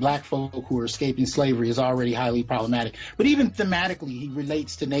 black folk who are escaping slavery is already highly problematic. But even thematically, he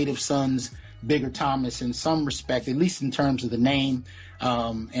relates to Native Sons Bigger Thomas in some respect, at least in terms of the name.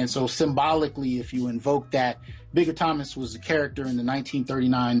 And so symbolically, if you invoke that, Bigger Thomas was a character in the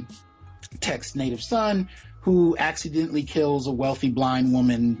 1939 text Native Son who accidentally kills a wealthy blind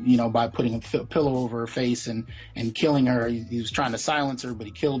woman, by putting a pillow over her face and killing her. He was trying to silence her, but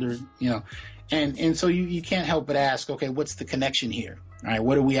he killed her, And so you can't help but ask, okay, what's the connection here? All right,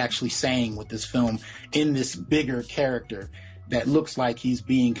 what are we actually saying with this film in this bigger character that looks like he's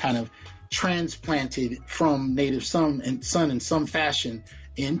being kind of transplanted from Native Son in some fashion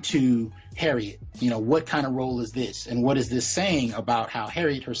into Harriet? What kind of role is this? And what is this saying about how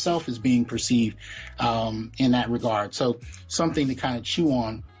Harriet herself is being perceived in that regard? So something to kind of chew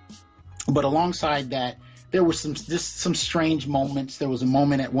on. But alongside that, there were some strange moments. There was a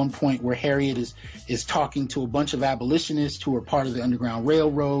moment at one point where Harriet is talking to a bunch of abolitionists who are part of the Underground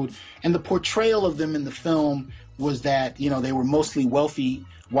Railroad, and the portrayal of them in the film was that they were mostly wealthy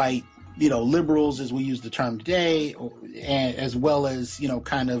white liberals, as we use the term today, and as well as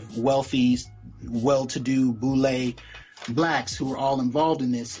kind of wealthy, well-to-do boule blacks who are all involved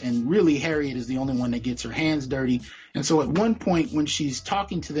in this. And really, Harriet is the only one that gets her hands dirty. And so at one point when she's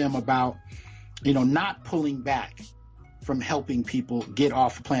talking to them about not pulling back from helping people get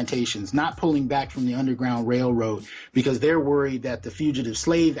off plantations, not pulling back from the Underground Railroad, because they're worried that the Fugitive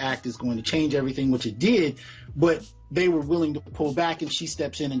Slave Act is going to change everything, which it did, but they were willing to pull back, and she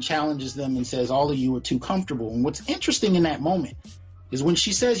steps in and challenges them and says, all of you are too comfortable. And what's interesting in that moment is when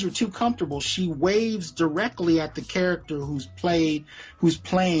she says you're too comfortable, she waves directly at the character who's playing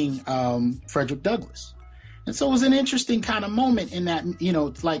Frederick Douglass. And so it was an interesting kind of moment in that,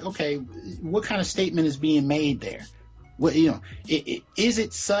 it's like, okay, what kind of statement is being made there? What, is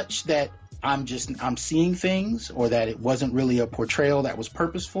it such that I'm seeing things, or that it wasn't really a portrayal that was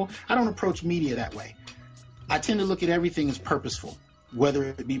purposeful? I don't approach media that way. I tend to look at everything as purposeful, whether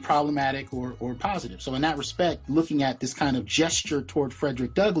it be problematic or positive. So in that respect, looking at this kind of gesture toward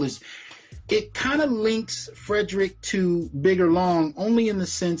Frederick Douglass, it kind of links Frederick to Bigger Long only in the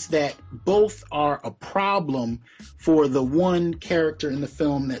sense that both are a problem for the one character in the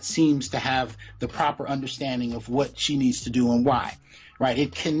film that seems to have the proper understanding of what she needs to do and why, right?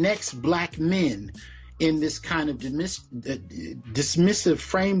 It connects black men in this kind of dismissive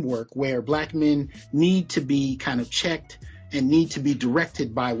framework where black men need to be kind of checked and need to be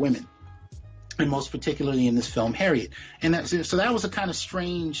directed by women. And most particularly in this film, Harriet. And so that was a kind of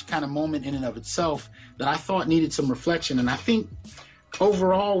strange kind of moment in and of itself that I thought needed some reflection. And I think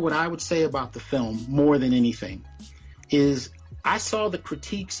overall what I would say about the film more than anything is I saw the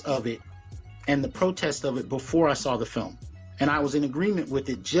critiques of it and the protest of it before I saw the film. And I was in agreement with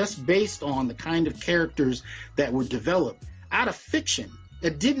it just based on the kind of characters that were developed out of fiction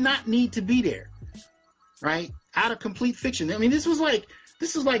that did not need to be there, right? Out of complete fiction. I mean, this is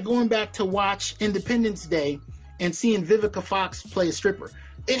like going back to watch Independence Day and seeing Vivica Fox play a stripper.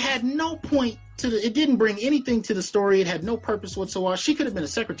 It had no point it didn't bring anything to the story. It had no purpose whatsoever. She could have been a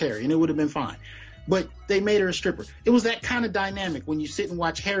secretary and it would have been fine. But they made her a stripper. It was that kind of dynamic when you sit and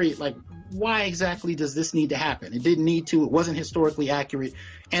watch Harriet, like, why exactly does this need to happen? It didn't need to. It wasn't historically accurate.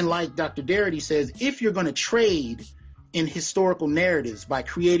 And like Dr. Darity says, if you're going to trade in historical narratives by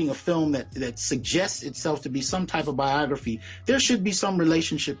creating a film that suggests itself to be some type of biography, there should be some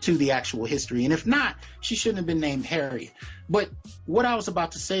relationship to the actual history. And if not, she shouldn't have been named Harriet. But what I was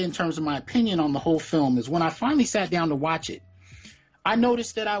about to say in terms of my opinion on the whole film is when I finally sat down to watch it, I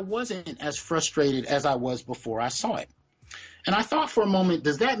noticed that I wasn't as frustrated as I was before I saw it. And I thought for a moment,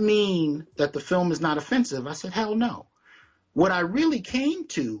 does that mean that the film is not offensive? I said, hell no. What I really came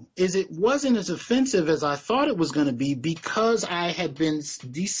to is it wasn't as offensive as I thought it was going to be because I had been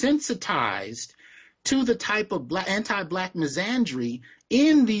desensitized to the type of anti-black misandry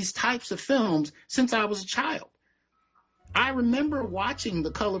in these types of films since I was a child. I remember watching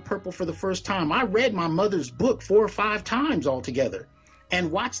The Color Purple for the first time. I read my mother's book 4 or 5 times altogether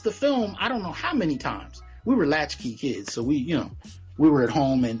and watched the film I don't know how many times. We were latchkey kids, so we were at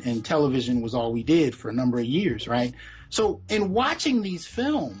home and television was all we did for a number of years, right? So in watching these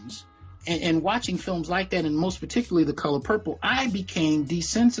films and watching films like that, and most particularly The Color Purple, I became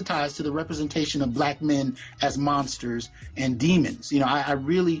desensitized to the representation of black men as monsters and demons. I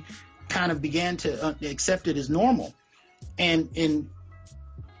really kind of began to accept it as normal. And in,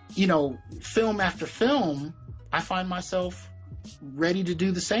 film after film, I find myself ready to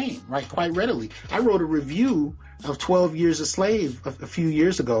do the same, right? Quite readily. I wrote a review of 12 Years a Slave a few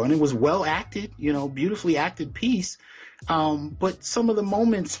years ago, and it was well acted, beautifully acted piece. But some of the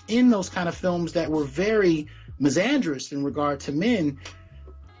moments in those kind of films that were very misandrous in regard to men,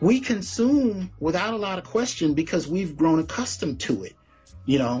 we consume without a lot of question because we've grown accustomed to it,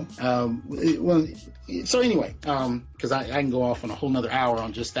 you know. So anyway, because I can go off on a whole nother hour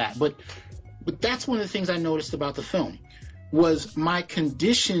on just that. But that's one of the things I noticed about the film was my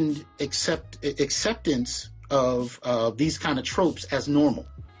conditioned acceptance of these kind of tropes as normal,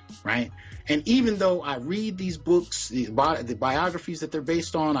 right? And even though I read these books, the biographies that they're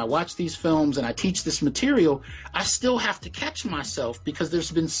based on, I watch these films and I teach this material, I still have to catch myself because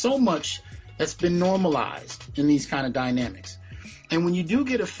there's been so much that's been normalized in these kind of dynamics. And when you do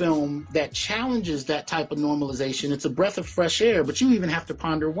get a film that challenges that type of normalization, it's a breath of fresh air, but you even have to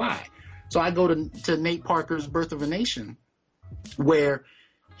ponder why. So I go to Nate Parker's Birth of a Nation, where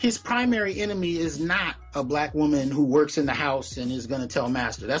his primary enemy is not a black woman who works in the house and is going to tell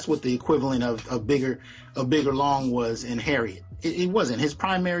master. That's what the equivalent of Bigger Long was in Harriet. It wasn't. His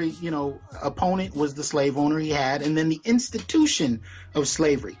primary, opponent was the slave owner he had, and then the institution of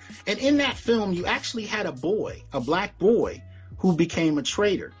slavery. And in that film, you actually had a black boy, who became a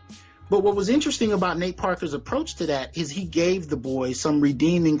traitor. But what was interesting about Nate Parker's approach to that is he gave the boy some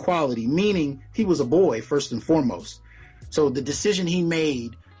redeeming quality, meaning he was a boy first and foremost. So the decision he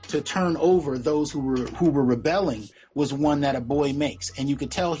made to turn over those who were rebelling was one that a boy makes, and you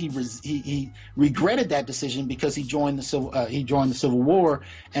could tell he regretted that decision because he joined the Civil War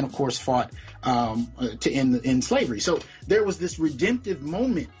and of course fought to end slavery. So there was this redemptive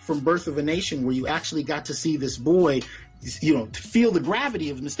moment from Birth of a Nation where you actually got to see this boy, to feel the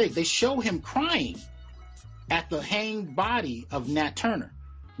gravity of the mistake. They show him crying at the hanged body of Nat Turner.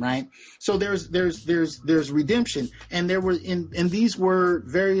 Right. So there's redemption, and these were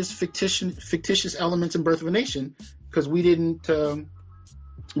various fictitious elements in Birth of a Nation because we didn't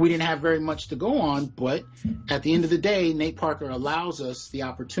have very much to go on. But at the end of the day, Nate Parker allows us the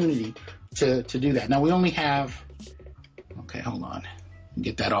opportunity to do that. Now we only have. Okay, hold on.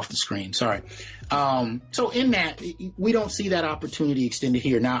 Get that off the screen. Sorry. So in that, we don't see that opportunity extended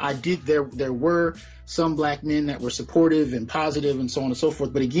here. Now, there were some black men that were supportive and positive and so on and so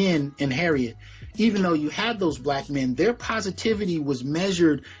forth. But again, in Harriet, even though you had those black men, their positivity was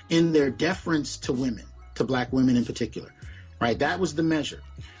measured in their deference to women, to black women in particular, right? That was the measure.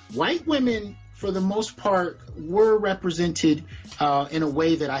 White women, for the most part, were represented in a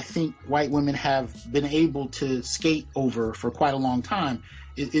way that I think white women have been able to skate over for quite a long time.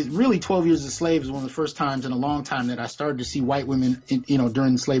 It really 12 Years a Slave is one of the first times in a long time that I started to see white women,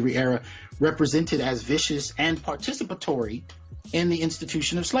 during the slavery era, represented as vicious and participatory in the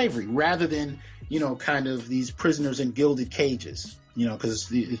institution of slavery, rather than, kind of these prisoners in gilded cages, because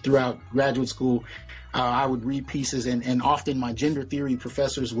throughout graduate school, I would read pieces and often my gender theory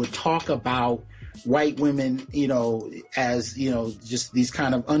professors would talk about white women, as, just these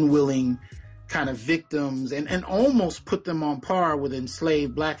kind of unwilling kind of victims and almost put them on par with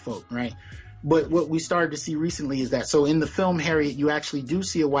enslaved black folk, right? But what we started to see recently is that, so in the film Harriet, you actually do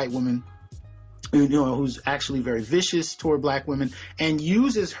see a white woman who's actually very vicious toward black women and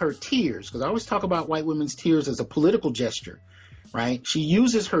uses her tears, because I always talk about white women's tears as a political gesture, right? She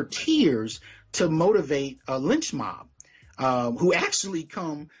uses her tears to motivate a lynch mob who actually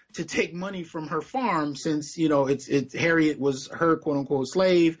come to take money from her farm, since Harriet was her quote unquote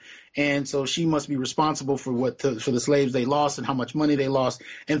slave, and so she must be responsible for for the slaves they lost and how much money they lost.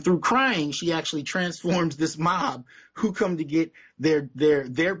 And through crying, she actually transforms this mob who come to get their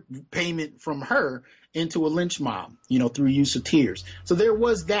payment from her into a lynch mob, through use of tears. So there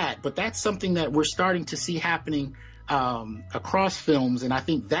was that, but that's something that we're starting to see happening across films, and I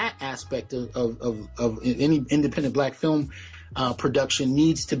think that aspect of any independent black film production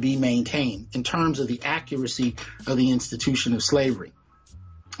needs to be maintained in terms of the accuracy of the institution of slavery.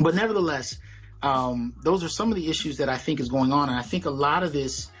 But nevertheless, those are some of the issues that I think is going on, and I think a lot of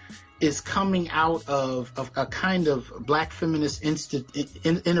this is coming out of a kind of black feminist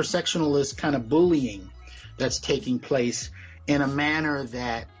intersectionalist kind of bullying that's taking place in a manner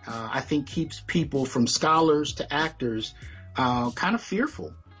that I think keeps people, from scholars to actors, kind of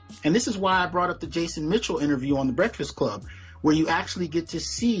fearful. And this is why I brought up the Jason Mitchell interview on The Breakfast Club, where you actually get to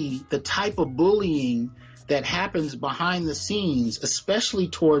see the type of bullying that happens behind the scenes, especially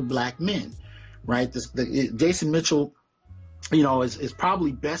toward black men, right? Jason Mitchell, is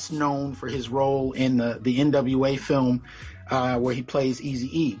probably best known for his role in the NWA film where he plays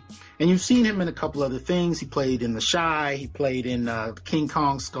Eazy-E. And you've seen him in a couple other things. He played in The Chi. He played in King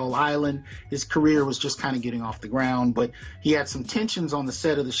Kong Skull Island. His career was just kind of getting off the ground, but he had some tensions on the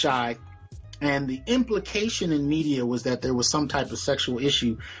set of The Chi And the implication in media was that there was some type of sexual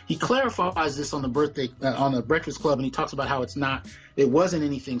issue. He clarifies this on the Breakfast Club, and he talks about how it wasn't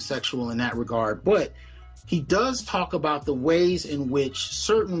anything sexual in that regard. But he does talk about the ways in which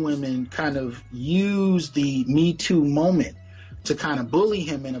certain women kind of use the Me Too moment to kind of bully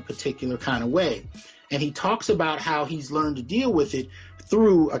him in a particular kind of way. And he talks about how he's learned to deal with it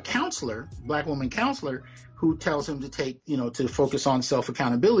through a counselor, black woman counselor, who tells him to focus on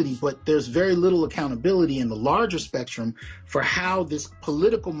self-accountability. But there's very little accountability in the larger spectrum for how this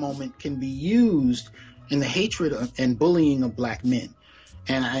political moment can be used in the hatred and bullying of black men.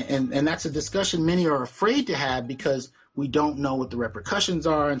 And that's a discussion many are afraid to have because we don't know what the repercussions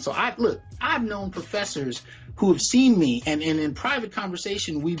are. And so I've known professors who have seen me, and in private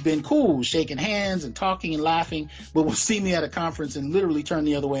conversation, we've been cool, shaking hands and talking and laughing, but will see me at a conference and literally turn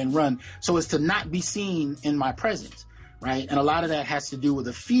the other way and run so as to not be seen in my presence, right? And a lot of that has to do with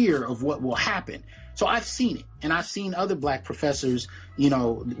a fear of what will happen. So I've seen it, and I've seen other black professors,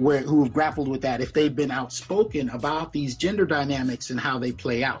 who have grappled with that if they've been outspoken about these gender dynamics and how they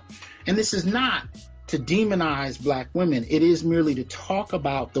play out. And this is not to demonize black women. It is merely to talk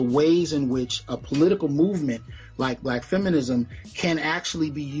about the ways in which a political movement like black feminism can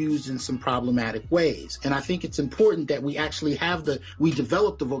actually be used in some problematic ways. And I think it's important that we actually we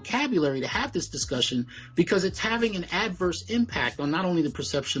develop the vocabulary to have this discussion, because it's having an adverse impact on not only the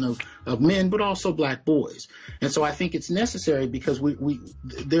perception of men, but also black boys. And so I think it's necessary, because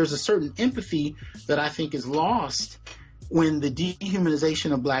there's a certain empathy that I think is lost when the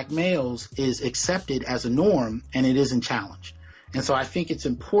dehumanization of black males is accepted as a norm and it isn't challenged. And so I think it's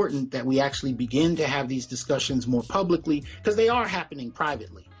important that we actually begin to have these discussions more publicly, because they are happening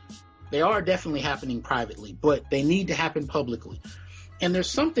privately. They are definitely happening privately, but they need to happen publicly. And there's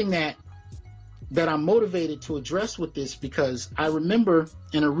something that I'm motivated to address with this, because I remember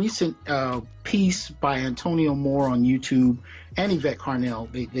in a recent piece by Antonio Moore on YouTube and Yvette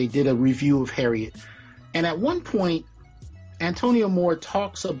Carnell, they did a review of Harriet. And at one point, Antonio Moore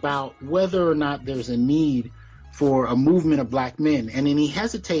talks about whether or not there's a need for a movement of black men. And then he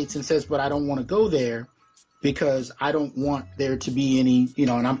hesitates and says, but I don't want to go there because I don't want there to be any,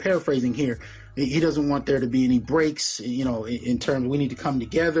 and I'm paraphrasing here, he doesn't want there to be any breaks, in terms we need to come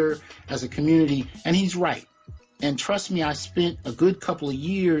together as a community. And he's right. And trust me, I spent a good couple of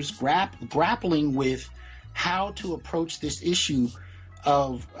years grappling with how to approach this issue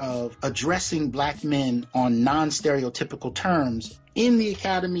of addressing black men on non-stereotypical terms in the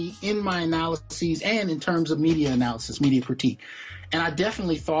academy, in my analyses, and in terms of media analysis, media critique. And I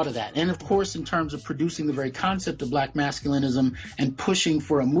definitely thought of that. And of course, in terms of producing the very concept of black masculinism and pushing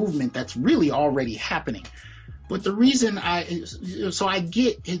for a movement that's really already happening. But the reason I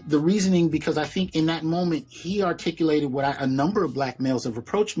get the reasoning, because I think in that moment he articulated what a number of black males have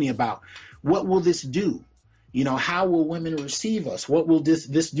approached me about. What will this do? How will women receive us? What will this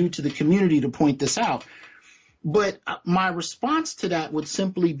do to the community to point this out? But my response to that would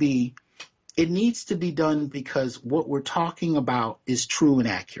simply be, it needs to be done because what we're talking about is true and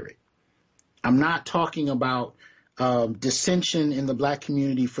accurate. I'm not talking about dissension in the black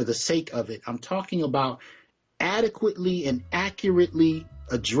community for the sake of it. I'm talking about adequately and accurately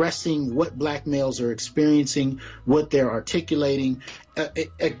addressing what black males are experiencing, what they're articulating,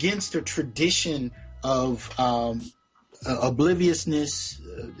 against a tradition of obliviousness,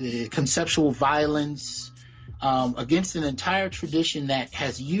 conceptual violence, against an entire tradition that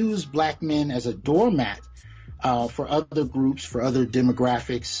has used black men as a doormat for other groups, for other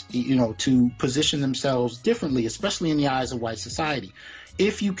demographics, to position themselves differently, especially in the eyes of white society.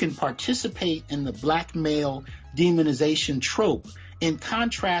 If you can participate in the black male demonization trope, in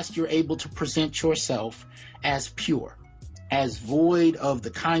contrast, you're able to present yourself as pure, as void of the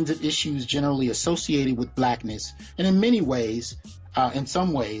kinds of issues generally associated with blackness, and in many ways, in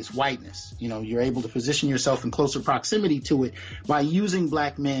some ways, whiteness. You're able to position yourself in closer proximity to it by using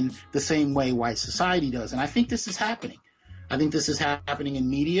black men the same way white society does. And I think this is happening. I think this is happening in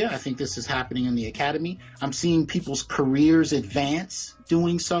media. I think this is happening in the academy. I'm seeing people's careers advance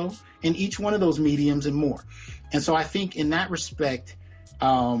doing so in each one of those mediums and more. And so I think in that respect,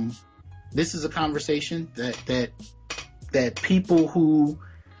 this is a conversation that people who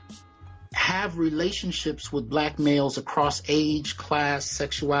have relationships with black males across age, class,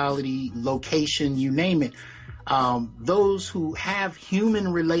 sexuality, location, you name it, those who have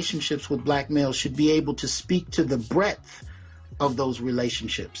human relationships with black males should be able to speak to the breadth of those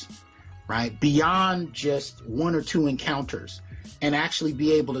relationships, right? Beyond just one or two encounters, and actually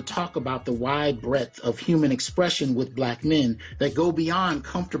be able to talk about the wide breadth of human expression with black men that go beyond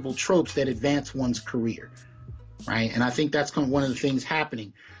comfortable tropes that advance one's career. right? And I think that's one of the things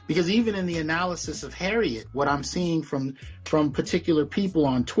happening, because even in the analysis of Harriet, what I'm seeing from particular people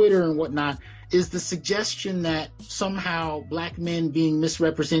on Twitter and whatnot is the suggestion that somehow black men being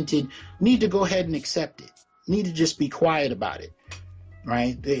misrepresented need to go ahead and accept it, need to just be quiet about it,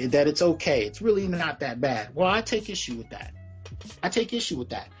 right? That it's okay. It's really not that bad. Well, I take issue with that.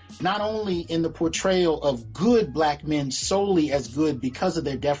 Not only in the portrayal of good black men solely as good because of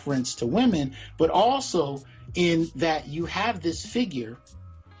their deference to women, but also in that you have this figure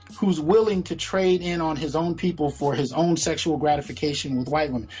who's willing to trade in on his own people for his own sexual gratification with white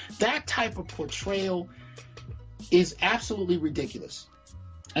women. That type of portrayal is absolutely ridiculous.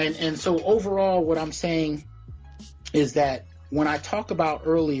 And so overall, what I'm saying is that when I talk about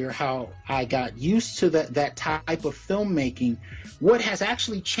earlier how I got used to that type of filmmaking, what has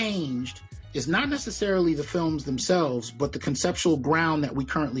actually changed is not necessarily the films themselves, but the conceptual ground that we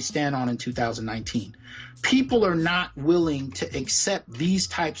currently stand on in 2019. People are not willing to accept these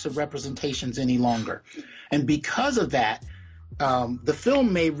types of representations any longer. And because of that, the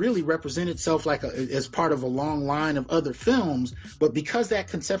film may really represent itself as part of a long line of other films, but because that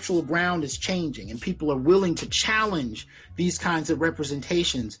conceptual ground is changing and people are willing to challenge these kinds of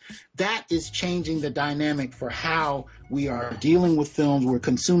representations, that is changing the dynamic for how we are dealing with films, we're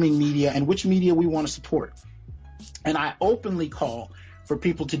consuming media, and which media we want to support. And I openly call for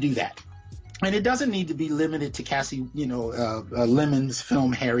people to do that. And it doesn't need to be limited to Cassie, Lemon's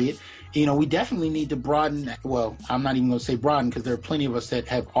film Harriet. We definitely need to broaden. Well, I'm not even going to say broaden, because there are plenty of us that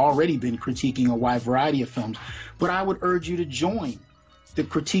have already been critiquing a wide variety of films. But I would urge you to join the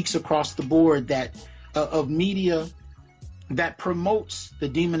critiques across the board that of media that promotes the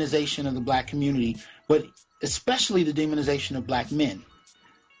demonization of the black community, but especially the demonization of black men,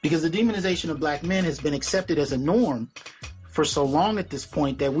 because the demonization of black men has been accepted as a norm for so long at this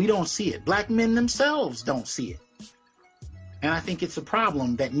point that we don't see it. Black men themselves don't see it. And I think it's a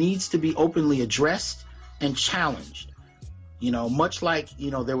problem that needs to be openly addressed and challenged. Much like,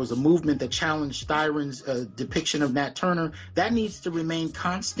 there was a movement that challenged Styron's depiction of Nat Turner, that needs to remain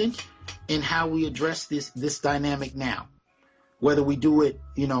constant in how we address this dynamic now. Whether we do it,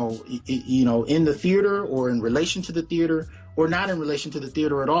 in the theater or in relation to the theater, or not in relation to the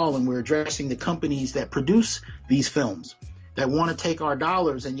theater at all, and we're addressing the companies that produce these films, that want to take our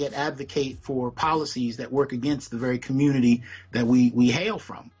dollars and yet advocate for policies that work against the very community that we hail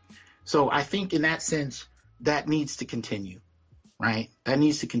from. So I think in that sense, that needs to continue, right? That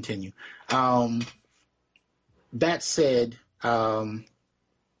needs to continue. That said, I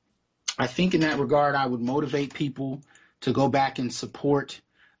think in that regard, I would motivate people to go back and support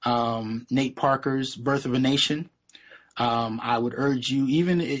Nate Parker's Birth of a Nation. I would urge you,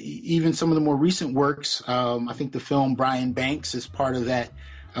 even some of the more recent works, I think the film Brian Banks is part of that,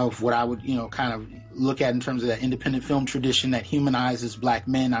 of what I would, kind of look at in terms of that independent film tradition that humanizes black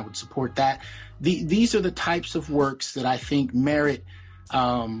men. I would support that. These are the types of works that I think merit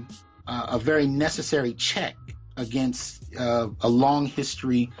a very necessary check against a long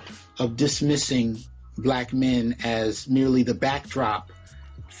history of dismissing black men as merely the backdrop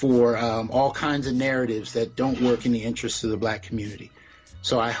for all kinds of narratives that don't work in the interests of the black community.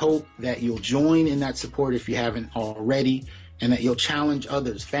 So I hope that you'll join in that support if you haven't already, and that you'll challenge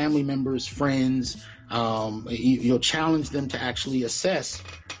others, family members, friends. You'll challenge them to actually assess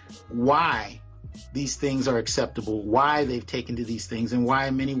why these things are acceptable, why they've taken to these things, and why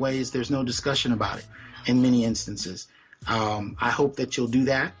in many ways there's no discussion about it in many instances. I hope that you'll do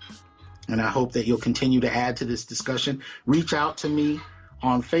that, and I hope that you'll continue to add to this discussion. Reach out to me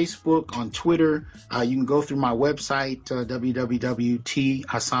on Facebook, on Twitter. You can go through my website,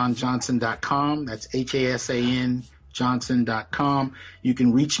 www.thassanjohnson.com. That's HASAN Johnson.com. You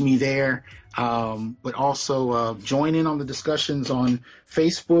can reach me there, but also join in on the discussions on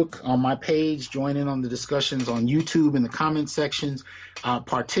Facebook, on my page, join in on the discussions on YouTube in the comment sections,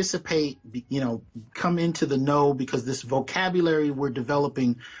 participate, come into the know, because this vocabulary we're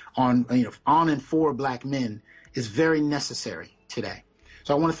developing on and for black men is very necessary today.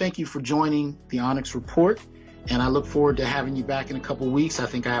 So I want to thank you for joining the Onyx Report, and I look forward to having you back in a couple of weeks. I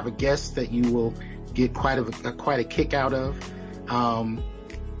think I have a guest that you will get quite a kick out of.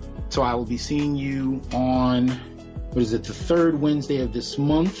 So I will be seeing you on, the third Wednesday of this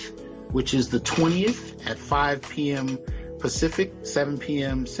month, which is the 20th at 5 p.m. Pacific, 7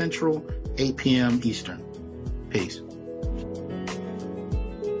 p.m. Central, 8 p.m. Eastern. Peace.